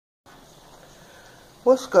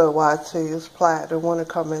What's good, YT? It's Platt. I want to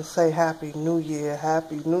come and say Happy New Year.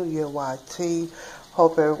 Happy New Year, YT.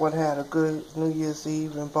 Hope everyone had a good New Year's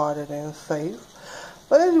Eve and brought it in safe.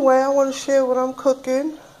 But anyway, I want to share what I'm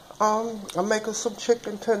cooking. I'm making some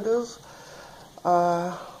chicken tenders.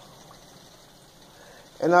 And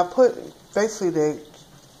I put basically the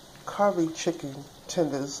curry chicken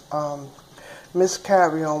tenders. Miss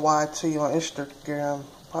Carrie on YT on Instagram,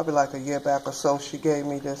 probably like a year back or so, she gave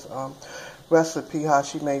me this recipe how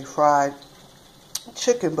she made fried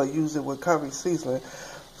chicken but use it with curry seasoning.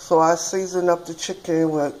 So I seasoned up the chicken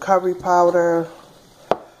with curry powder,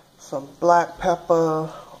 some black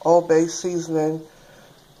pepper, Old Bay seasoning,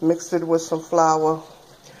 mixed it with some flour,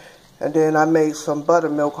 and then I made some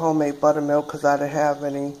buttermilk, homemade buttermilk, because I didn't have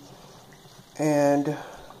any, and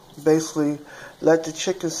basically let the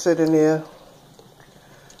chicken sit in there.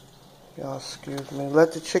 Y'all excuse me.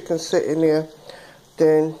 Let the chicken sit in there.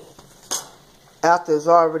 Then after it's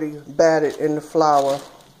already battered in the flour,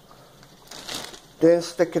 then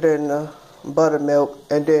stick it in the buttermilk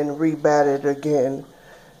and then re-batter it again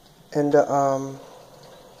in the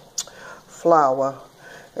flour,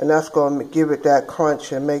 and that's going to give it that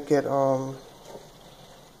crunch and make it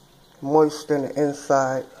moist in the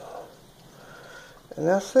inside. And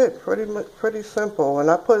that's it. Pretty simple. And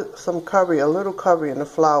I put some curry, a little curry in the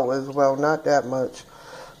flour as well, not that much.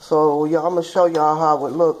 So yeah, I'm gonna show y'all how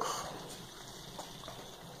it looks.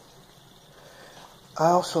 I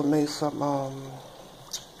also made some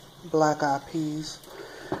black eyed peas,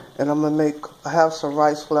 and I have some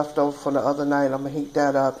rice left over from the other night. I'm gonna heat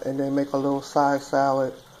that up and then make a little side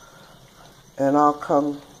salad. And I'll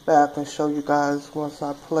come back and show you guys once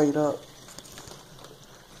I plate up.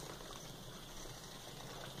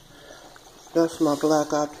 That's my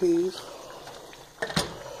black eyed peas.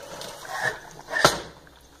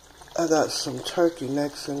 I got some turkey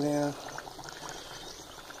necks in there.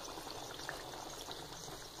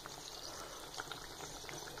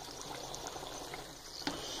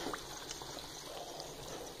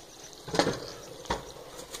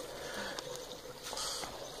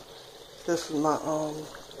 This is my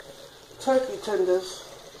turkey tenders.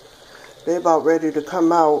 They're about ready to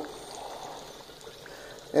come out.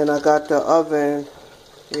 And I got the oven,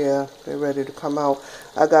 yeah, they're ready to come out.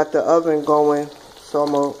 I got the oven going, so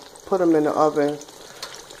I'm going to put them in the oven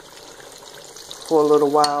for a little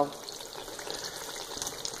while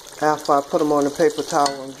after I put them on the paper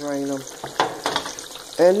towel and drain them.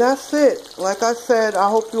 And that's it. Like I said, I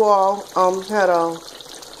hope you all had a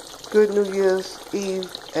good New Year's Eve,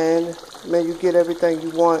 and may you get everything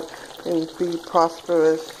you want and be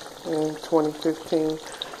prosperous in 2015.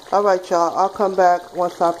 All right, y'all. I'll come back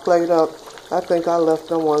once I plate up. I think I left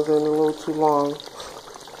them ones in a little too long.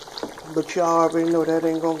 But y'all already know that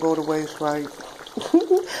ain't going to go to waste, right?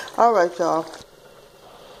 All right, y'all.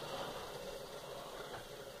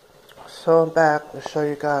 So I'm back to show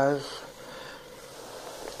you guys.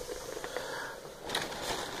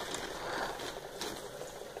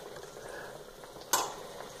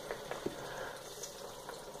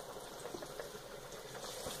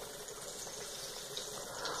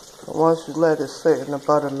 Once you let it sit in the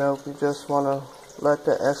buttermilk, you just want to let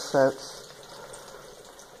the excess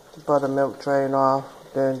buttermilk drain off,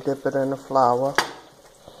 then dip it in the flour.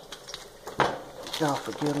 Y'all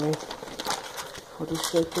forgive me for the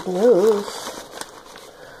shaking news.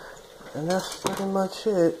 And that's pretty much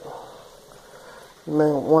it. You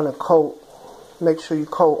may want to make sure you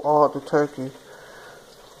coat all the turkey.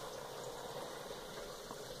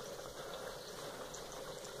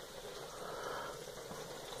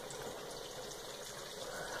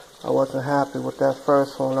 I wasn't happy with that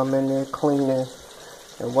first one. I'm in there cleaning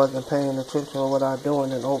and wasn't paying attention to what I'm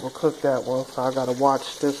doing and overcooked that one, so I gotta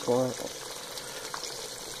watch this one.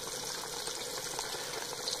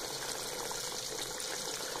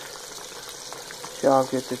 Y'all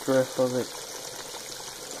get the drift of it.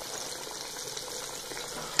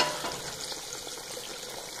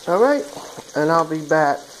 Alright, and I'll be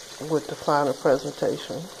back with the final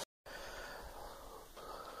presentation.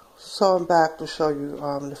 So I'm back to show you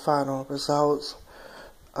the final results.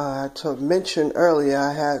 To mention earlier,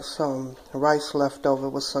 I had some rice left over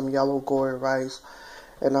with some yellow gourd rice,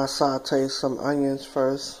 and I sauteed some onions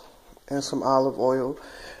first and some olive oil,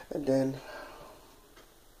 and then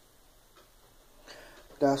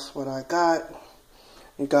that's what I got.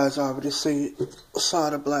 You guys already saw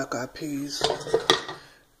the black eyed peas,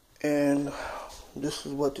 and this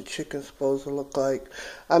is what the chicken's supposed to look like.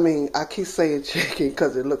 I mean, I keep saying chicken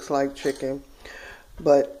because it looks like chicken,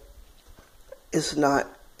 but it's not.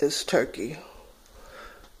 It's turkey.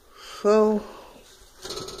 So,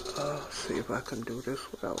 see if I can do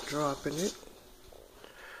this without dropping it.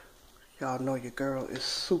 Y'all know your girl is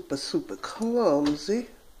super, super clumsy.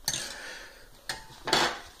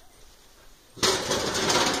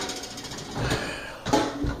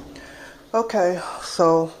 Okay,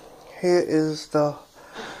 so here is the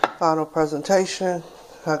final presentation.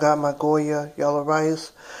 I got my Goya yellow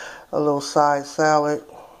rice, a little side salad,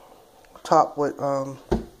 topped with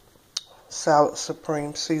salad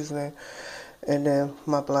supreme seasoning, and then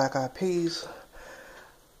my black eyed peas.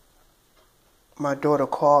 My daughter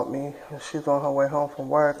called me, and she's on her way home from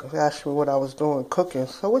work, and asked me what I was doing cooking.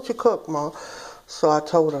 So, what you cook, Mom? So I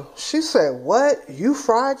told her. She said, what? You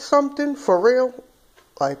fried something? For real?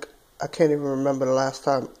 Like, I can't even remember the last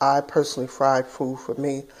time I personally fried food for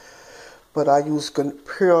me. But I used pure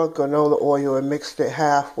canola oil and mixed it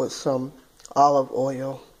half with some olive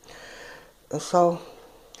oil. And so,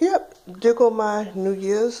 yep, diggle my New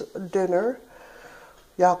Year's dinner.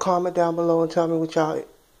 Y'all comment down below and tell me what y'all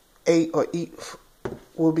ate or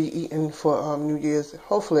will be eating for New Year's.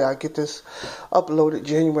 Hopefully I get this uploaded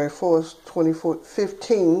January 4th,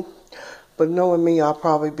 2015. But knowing me, I'll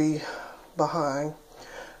probably be behind.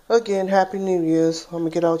 Again, Happy New Year's. I'm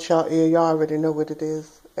going to get out y'all ear. Y'all already know what it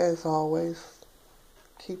is. As always,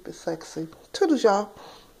 keep it sexy. Toodles, y'all.